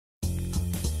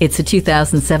It's a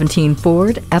 2017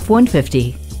 Ford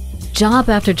F-150. Job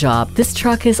after job, this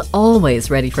truck is always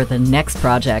ready for the next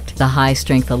project. The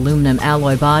high-strength aluminum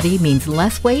alloy body means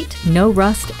less weight, no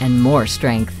rust, and more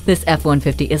strength. This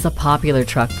F-150 is a popular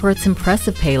truck for its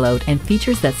impressive payload and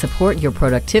features that support your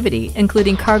productivity,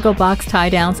 including cargo box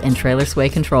tie-downs and trailer sway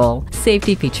control.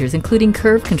 Safety features including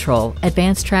curve control,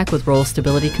 advanced track with roll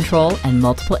stability control, and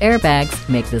multiple airbags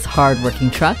make this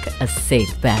hard-working truck a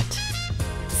safe bet.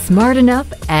 Smart enough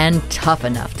and tough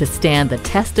enough to stand the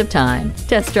test of time.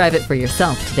 Test drive it for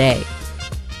yourself today.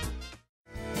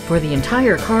 For the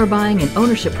entire car buying and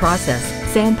ownership process,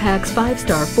 Sandpack's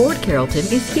 5-star Ford Carrollton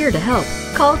is here to help.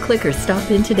 Call, click, or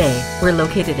stop in today. We're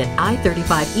located at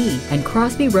I-35E and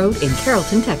Crosby Road in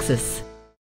Carrollton, Texas.